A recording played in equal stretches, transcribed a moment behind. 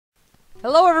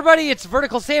Hello everybody, it's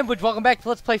VerticalSandwich. Welcome back to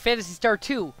Let's Play Phantasy Star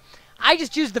 2. I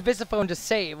just used the Visiphone to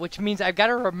save, which means I've got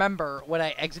to remember when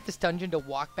I exit this dungeon to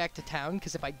walk back to town,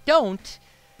 because if I don't,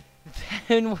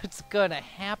 then what's going to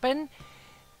happen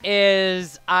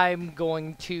is I'm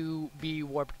going to be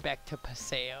warped back to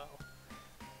Paseo.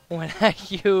 When I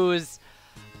use,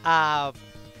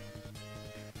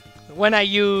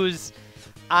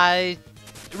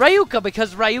 Ryuka,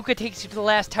 because Ryuka takes you to the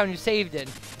last town you saved in.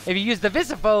 If you use the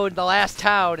Visiphone, the last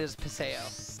town is Paseo.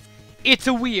 It's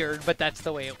weird, but that's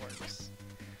the way it works.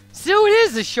 So it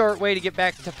is a short way to get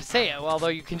back to Paseo, although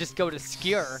you can just go to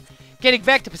Skewer. Getting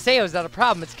back to Paseo is not a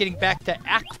problem, it's getting back to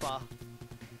Akba.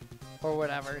 Or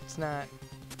whatever, it's not.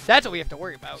 That's what we have to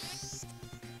worry about.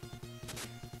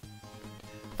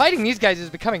 Fighting these guys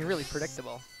is becoming really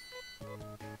predictable.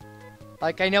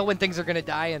 Like, I know when things are gonna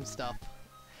die and stuff.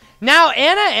 Now,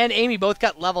 Anna and Amy both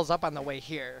got levels up on the way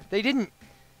here. They didn't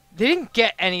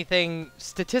get anything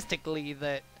statistically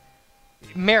that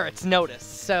merits notice.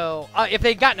 So, if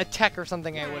they'd gotten a tech or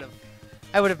something,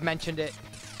 I would have mentioned it.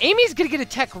 Amy's gonna get a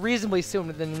tech reasonably soon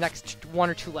within the next 1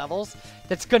 or 2 levels.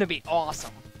 That's gonna be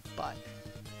awesome. But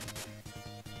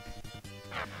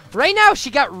right now, she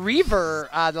got Reaver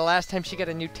the last time she got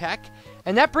a new tech,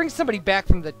 and that brings somebody back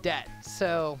from the dead.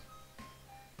 So,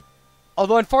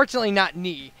 although unfortunately not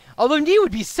Nei. Although Nei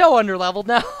would be so underleveled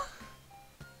now.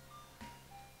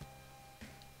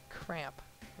 Crap.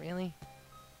 Really?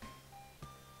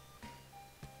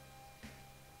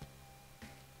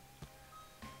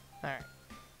 Alright.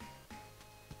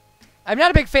 I'm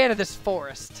not a big fan of this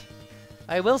forest.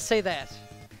 I will say that.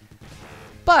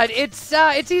 But it's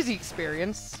easy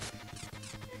experience.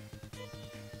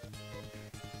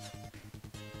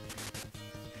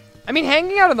 I mean,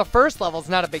 hanging out on the first level is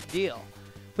not a big deal.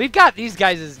 We've got these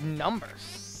guys'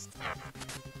 numbers.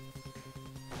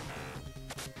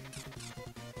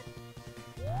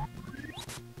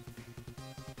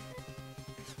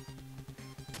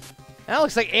 That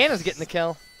looks like Anna's getting the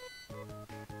kill.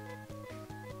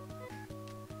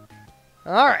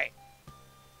 Alright.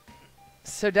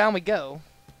 So down we go.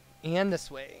 And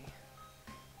this way.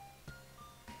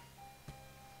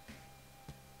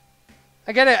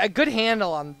 I got a good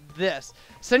handle on this.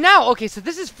 So now, okay, so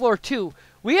this is floor 2.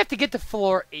 We have to get to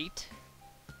floor 8.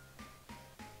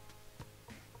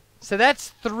 So that's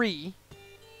 3.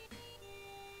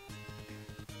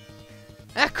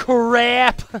 Ah,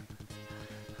 crap!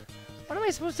 What am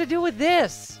I supposed to do with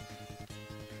this?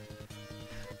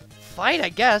 Fight, I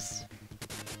guess.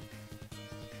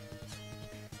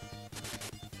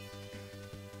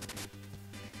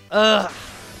 Ugh.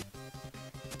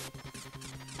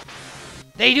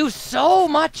 They do so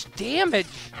much damage.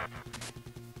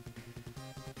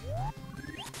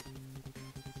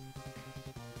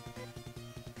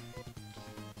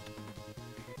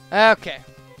 Okay.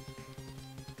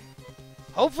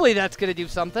 Hopefully that's gonna do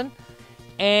something.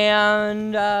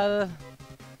 And, no,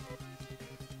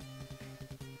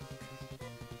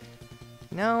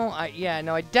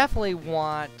 I definitely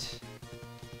want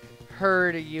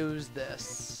her to use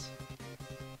this.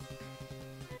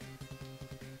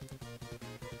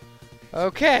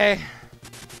 Okay.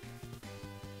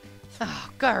 Oh,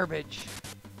 garbage.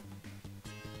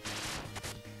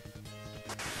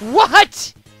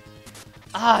 What?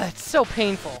 Ah, it's so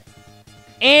painful.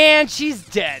 And she's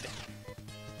dead.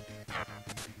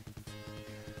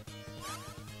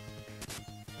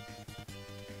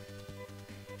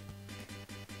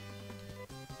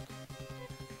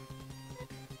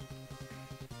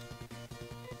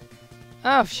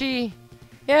 Oh, she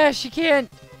can't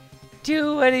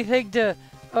do anything to...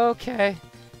 Okay.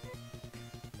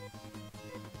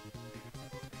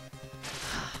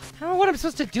 I don't know what I'm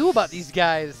supposed to do about these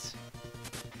guys.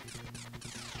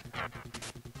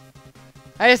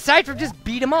 Aside from just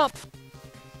beat them up.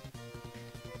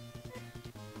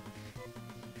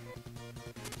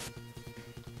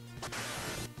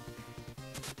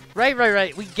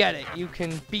 Right. We get it. You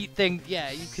can beat things.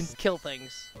 Yeah, you can kill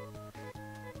things.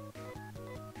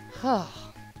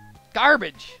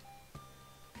 Garbage.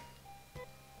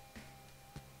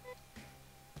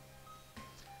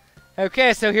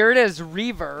 Okay, so here it is,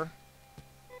 Reaver.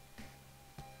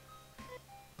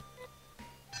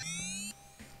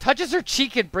 Touches her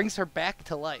cheek and brings her back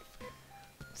to life.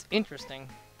 It's interesting.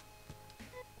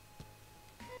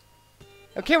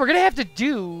 Okay, we're gonna have to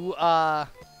do a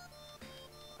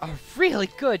really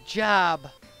good job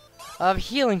of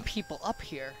healing people up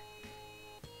here.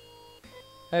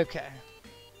 Okay.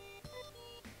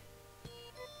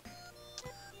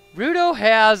 Rudo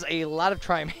has a lot of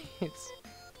trimates.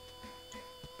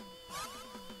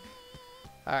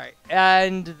 Alright,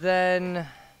 and then...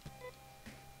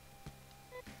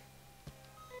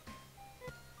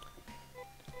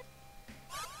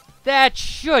 That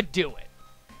should do it.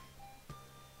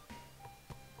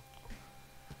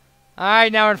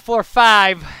 Alright, now we're in floor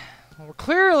 5. We're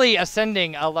clearly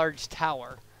ascending a large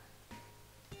tower.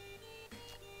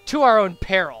 To our own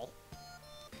peril.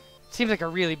 Seems like a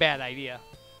really bad idea.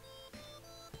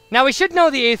 Now we should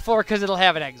know the 8th floor because it'll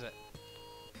have an exit.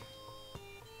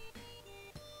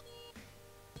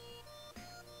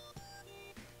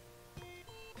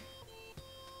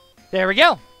 There we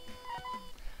go.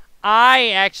 I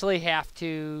actually have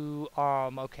to,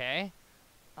 okay.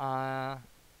 Alright.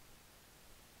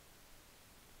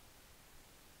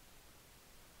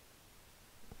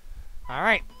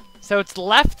 So it's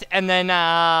left, and then,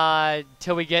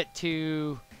 till we get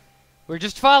to... We're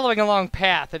just following a long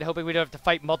path and hoping we don't have to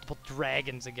fight multiple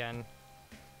dragons again.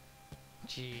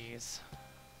 Jeez.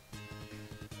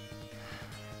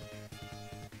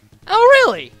 Oh,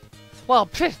 really? Well,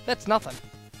 pff, that's nothing.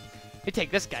 You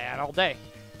take this guy out all day.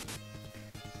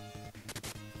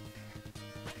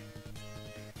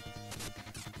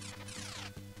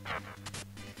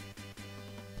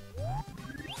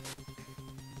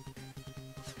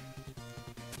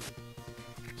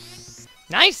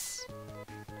 Nice!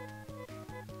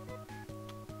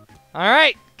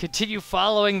 Alright, continue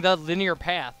following the linear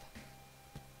path.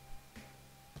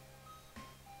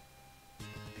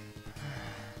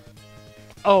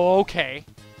 Oh, okay.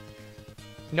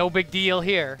 No big deal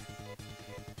here.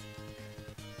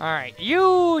 Alright,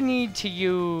 you need to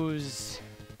use...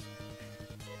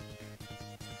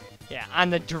 Yeah, on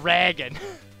the dragon.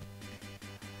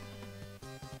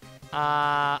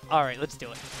 Alright, let's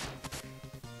do it.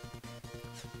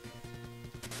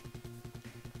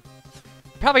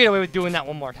 Probably get away with doing that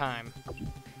one more time.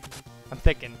 I'm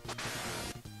thinking.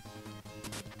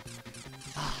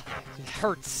 It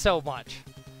hurts so much.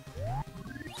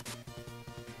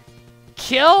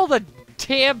 Kill the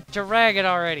damn dragon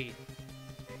already.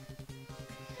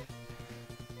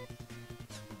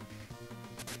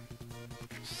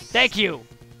 Thank you.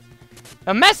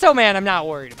 A Meso Man I'm not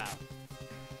worried about.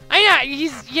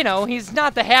 He's, you know, he's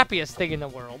not the happiest thing in the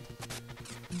world.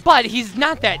 But he's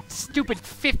not that stupid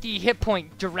 50 hit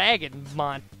point dragon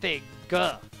mon thing.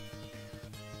 Gah.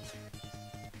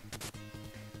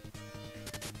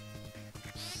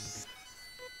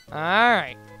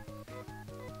 Alright.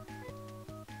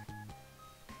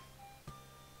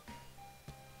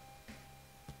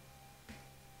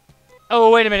 Oh,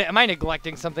 wait a minute. Am I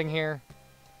neglecting something here?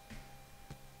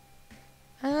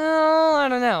 Oh, I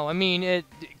don't know. I mean,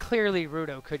 clearly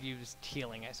Rudo could use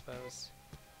healing, I suppose.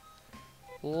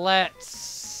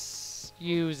 Let's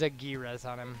use a Girez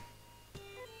on him.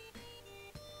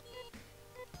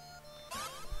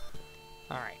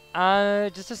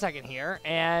 Alright, just a second here,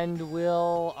 and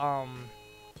we'll,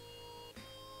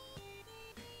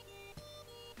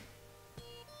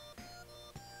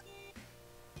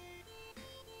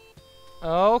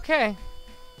 okay.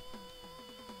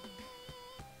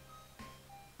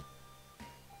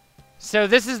 So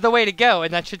this is the way to go,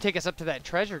 and that should take us up to that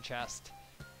treasure chest.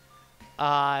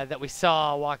 That we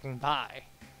saw walking by,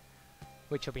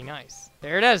 which will be nice.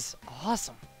 There it is.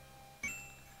 Awesome.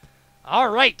 All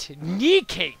right,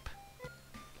 NeiCape.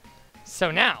 So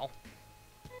now,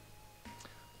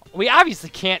 we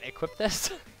obviously can't equip this.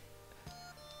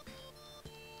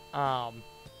 We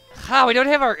don't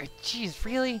have our. Jeez,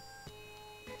 really?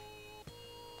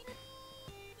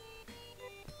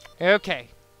 Okay.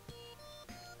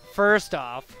 First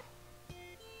off.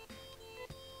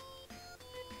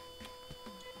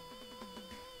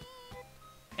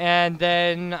 And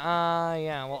then,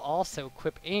 yeah, we'll also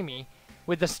equip Amy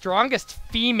with the strongest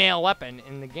female weapon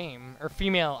in the game, or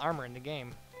female armor in the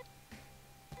game.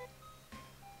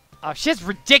 She has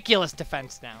ridiculous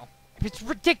defense now. It's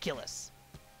ridiculous.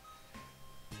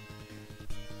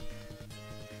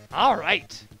 All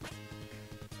right.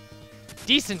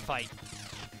 Decent fight.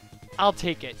 I'll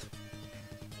take it.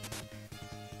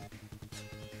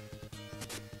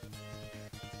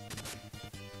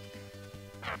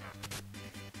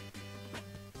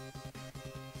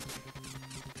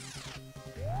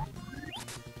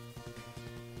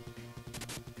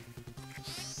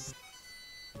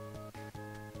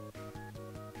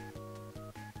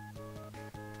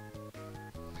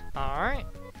 Alright.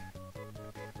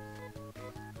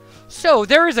 So,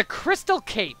 there is a crystal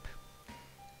cape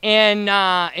in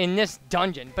this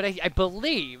dungeon, but I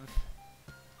believe,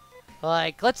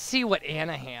 like, let's see what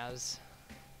Anna has.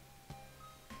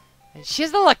 She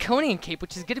has the Laconian cape,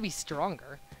 which is going to be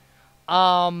stronger.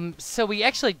 So we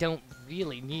actually don't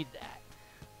really need that.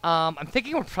 I'm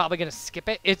thinking we're probably going to skip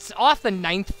it. It's off the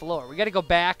 9th floor. We got to go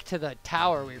back to the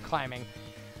tower we were climbing.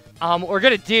 what we're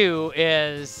gonna do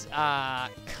is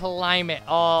climb it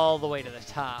all the way to the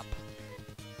top.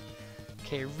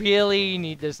 Okay, really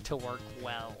need this to work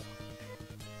well.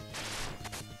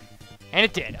 And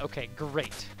it did. Okay,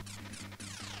 great.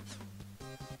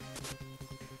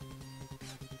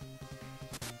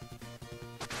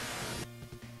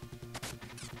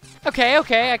 Okay,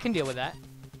 okay, I can deal with that.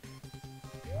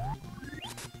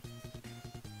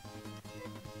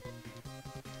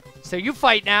 So you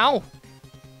fight now.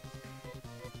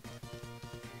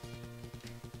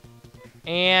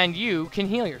 And you can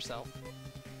heal yourself.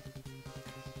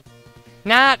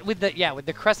 Not with the, yeah, with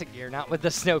the crescent gear, not with the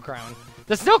snow crown.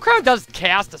 The snow crown does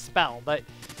cast a spell, but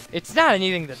it's not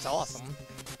anything that's awesome.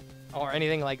 Or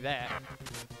anything like that.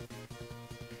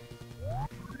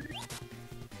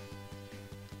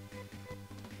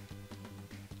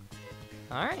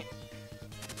 Alright.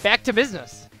 Back to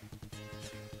business.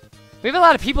 We have a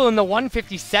lot of people in the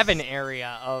 157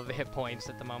 area of hit points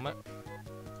at the moment.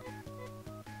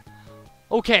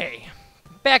 Okay.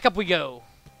 Back up we go.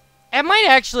 It might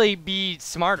actually be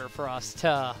smarter for us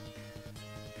to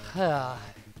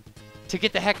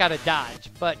get the heck out of dodge.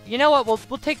 But you know what?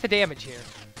 We'll take the damage here.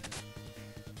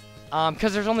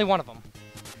 Because there's only one of them.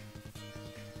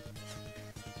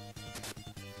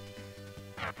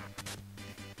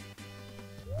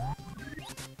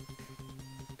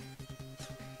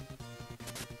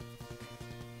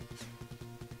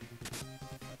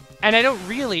 And I don't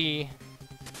really...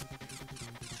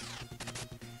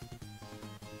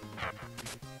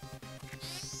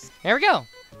 There we go.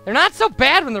 They're not so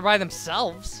bad when they're by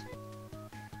themselves.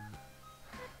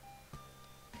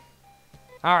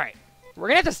 Alright. We're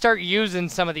gonna have to start using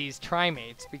some of these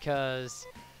trimates because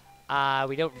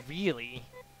we don't really...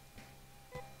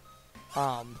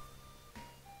 Anna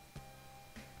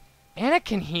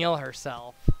can heal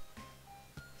herself.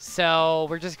 So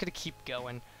we're just gonna keep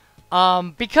going.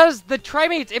 Because the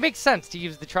trimates, it makes sense to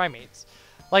use the trimates.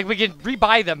 Like, we can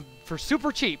rebuy them for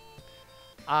super cheap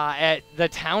at the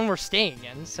town we're staying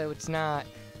in, so it's not...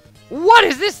 What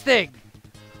is this thing?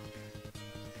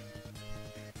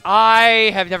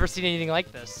 I have never seen anything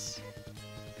like this.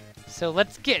 So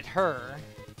let's get her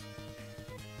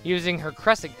using her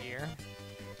crescent gear.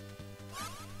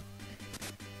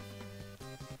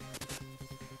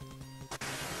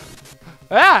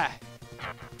 Ah!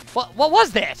 What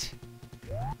was that?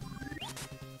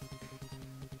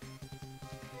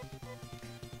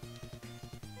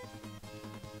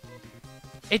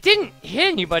 It didn't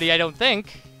hit anybody, I don't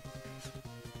think.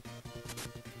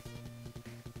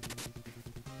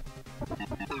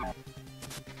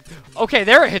 Okay,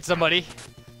 there it hit somebody.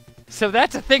 So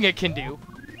that's a thing it can do.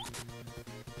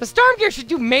 The storm gear should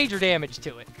do major damage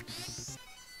to it.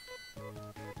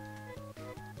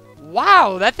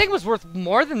 Wow, that thing was worth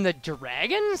more than the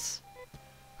dragons?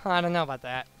 I don't know about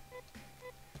that.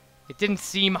 It didn't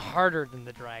seem harder than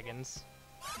the dragons.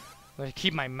 I'm gonna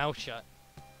keep my mouth shut.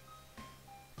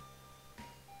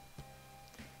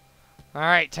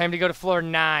 Alright, time to go to floor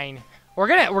 9. We're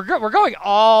going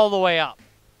all the way up.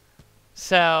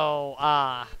 So,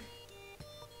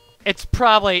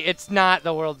 it's not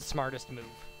the world's smartest move.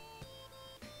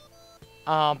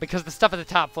 Because the stuff at the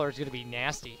top floor is gonna be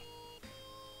nasty.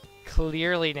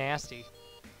 Clearly nasty.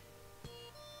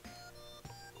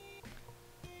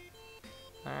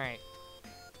 Alright.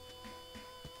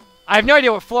 I have no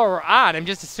idea what floor we're on. I'm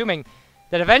just assuming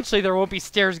that eventually there won't be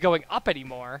stairs going up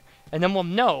anymore. And then we'll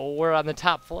know we're on the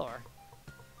top floor.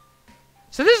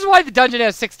 So this is why the dungeon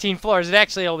has 16 floors. It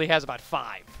actually only has about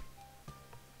 5.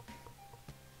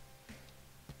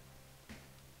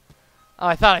 Oh,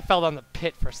 I thought I fell down the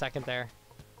pit for a second there.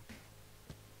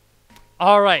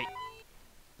 Alright.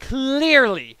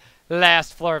 Clearly the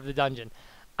last floor of the dungeon.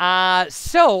 Oh,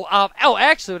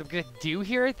 actually what I'm going to do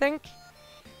here, I think,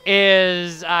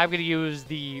 is I'm going to use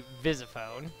the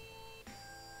Visiphone.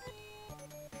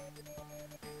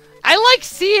 I like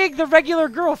seeing the regular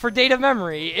girl for data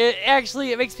memory. It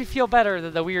makes me feel better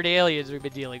than the weird aliens we've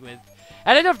been dealing with.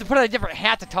 And I don't have to put on a different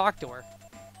hat to talk to her.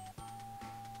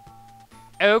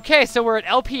 Okay, so we're at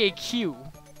LPAQ.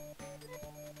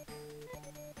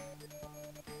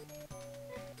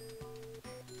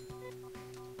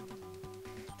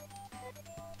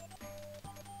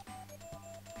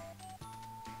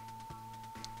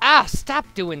 Ah, stop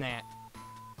doing that.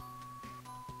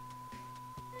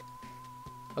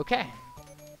 Okay.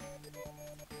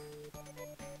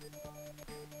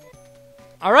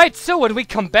 Alright, so when we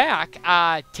come back,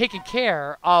 taking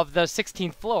care of the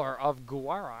 16th floor of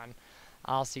Guaran,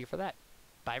 I'll see you for that.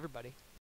 Bye, everybody.